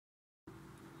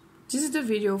This is the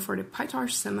video for the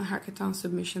PyTorch Summer Hackathon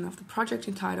submission of the project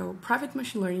entitled Private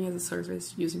Machine Learning as a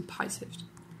Service using PySyft.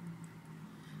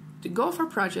 The goal of our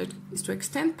project is to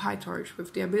extend PyTorch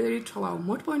with the ability to allow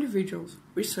multiple individuals,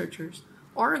 researchers,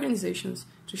 or organizations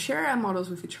to share AI models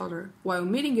with each other while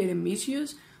mitigating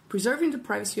misuse, preserving the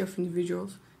privacy of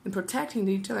individuals, and protecting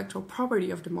the intellectual property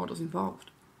of the models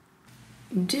involved.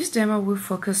 In this demo, we'll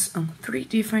focus on 3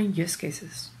 different use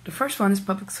cases. The first one is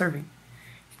public serving.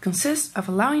 It consists of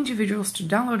allowing individuals to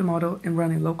download the model and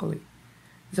run it locally.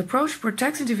 This approach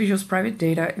protects individuals' private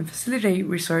data and facilitates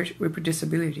research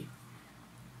reproducibility.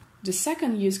 The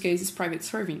second use case is private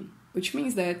serving, which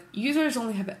means that users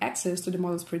only have access to the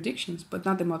model's predictions, but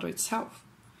not the model itself.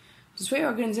 This way,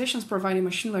 organizations providing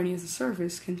machine learning as a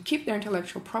service can keep their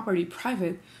intellectual property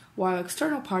private, while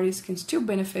external parties can still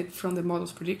benefit from the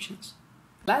model's predictions.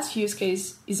 Last use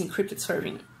case is encrypted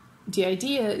serving. The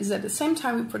idea is that at the same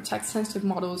time we protect sensitive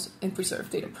models and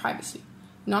preserve data privacy.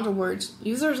 In other words,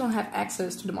 users don't have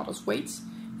access to the model's weights,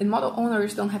 and model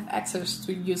owners don't have access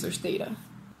to users' data.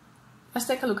 Let's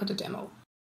take a look at the demo.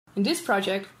 In this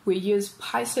project, we use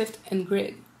PySyft and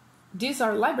Grid. These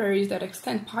are libraries that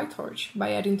extend PyTorch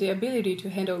by adding the ability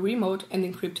to handle remote and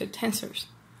encrypted tensors.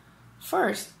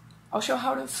 First, I'll show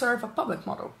how to serve a public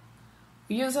model.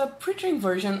 We use a pre-trained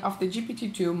version of the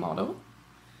GPT-2 model.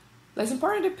 Let's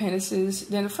import our dependencies,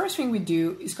 then the first thing we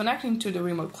do is connecting to the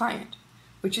remote client,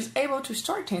 which is able to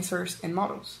store tensors and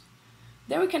models.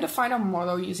 Then we can define our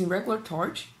model using regular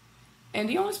torch, and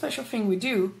the only special thing we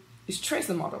do is trace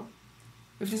the model.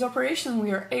 With this operation,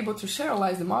 we are able to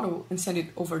serialize the model and send it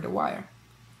over the wire.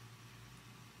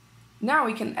 Now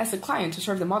we can ask the client to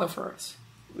serve the model for us.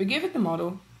 We give it the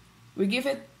model, we give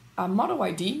it a model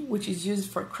ID, which is used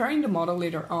for querying the model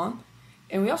later on,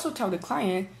 and we also tell the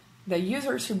client that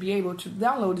users should be able to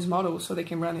download this model so they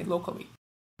can run it locally.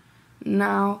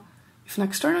 Now, if an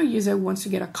external user wants to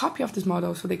get a copy of this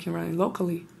model so they can run it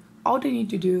locally, all they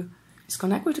need to do is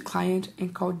connect with the client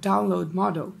and call download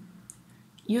model.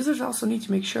 Users also need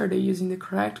to make sure they're using the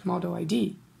correct model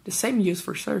ID, the same used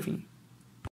for serving.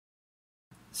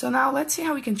 So now let's see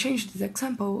how we can change this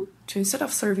example to, instead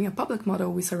of serving a public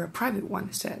model, we serve a private one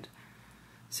instead.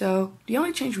 So the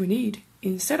only change we need,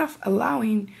 instead of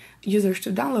allowing users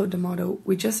to download the model,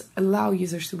 we just allow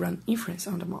users to run inference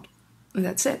on the model. And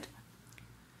that's it.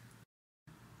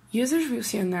 Users will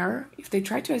see an error if they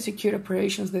try to execute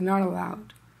operations they're not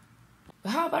allowed.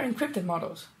 But how about encrypted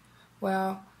models?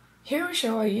 Well, here we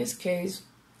show a use case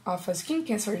of a skin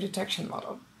cancer detection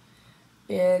model.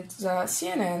 It's a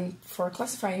CNN for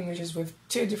classifying images with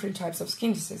 2 different types of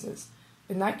skin diseases,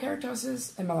 benign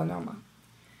keratosis and melanoma.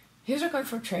 Here's a code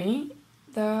for training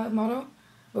the model,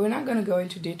 but we're not going to go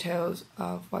into details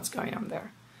of what's going on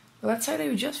there. But let's say that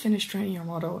you just finished training your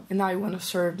model and now you want to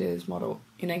serve this model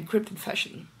in an encrypted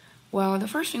fashion. Well, the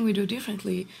first thing we do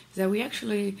differently is that we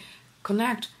actually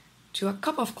connect to a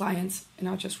couple of clients and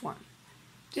not just one.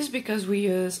 This is because we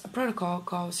use a protocol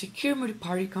called Secure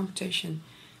Multi-Party Computation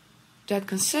that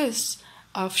consists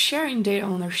of sharing data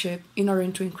ownership in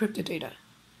order to encrypt the data.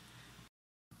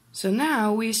 So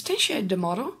now we instantiate the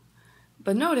model,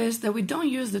 but notice that we don't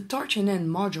use the torch-and-end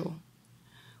module.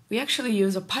 We actually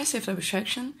use a PySyft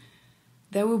abstraction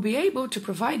that will be able to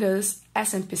provide us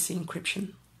SMPC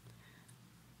encryption.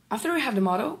 After we have the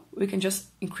model, we can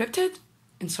just encrypt it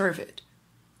and serve it.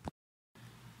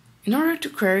 In order to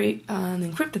query an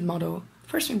encrypted model, the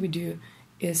first thing we do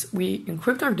is we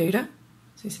encrypt our data,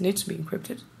 since it needs to be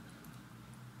encrypted.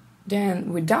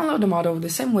 Then we download the model the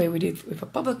same way we did with a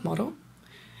public model.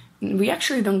 We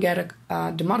actually don't get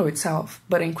the model itself,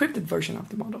 but an encrypted version of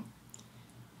the model.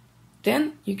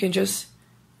 Then you can just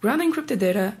run the encrypted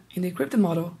data in the encrypted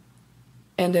model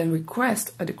and then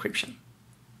request a decryption.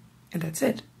 And that's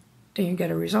it. Then you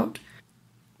get a result.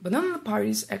 But none of the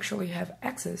parties actually have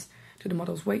access to the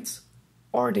model's weights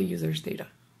or the user's data.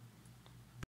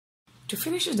 To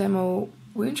finish the demo,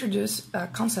 we introduce a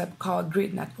concept called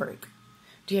grid network.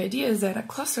 The idea is that a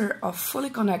cluster of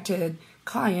fully connected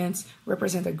clients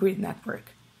represent a grid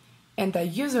network, and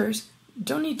that users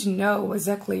don't need to know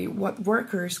exactly what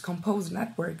workers compose the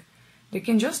network. They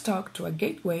can just talk to a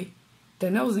gateway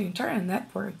that knows the entire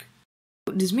network.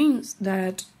 This means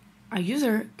that a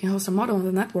user can host a model on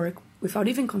the network without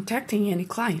even contacting any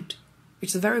client, which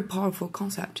is a very powerful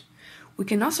concept. We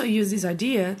can also use this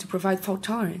idea to provide fault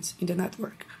tolerance in the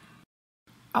network.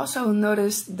 Also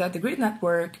notice that the grid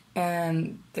network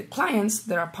and the clients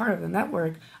that are part of the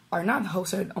network are not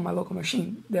hosted on my local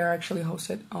machine. They are actually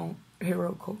hosted on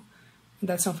Heroku. And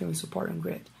that's something we support on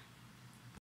Grid.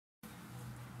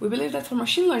 We believe that for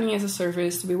machine learning as a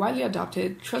service to be widely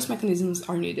adopted, trust mechanisms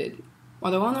are needed.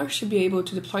 Model owners should be able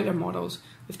to deploy their models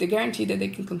with the guarantee that they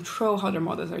can control how their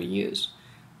models are used,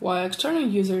 while external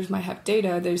users might have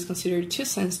data that is considered too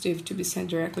sensitive to be sent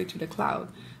directly to the cloud,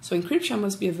 so encryption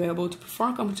must be available to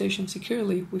perform computation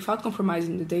securely without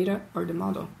compromising the data or the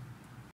model.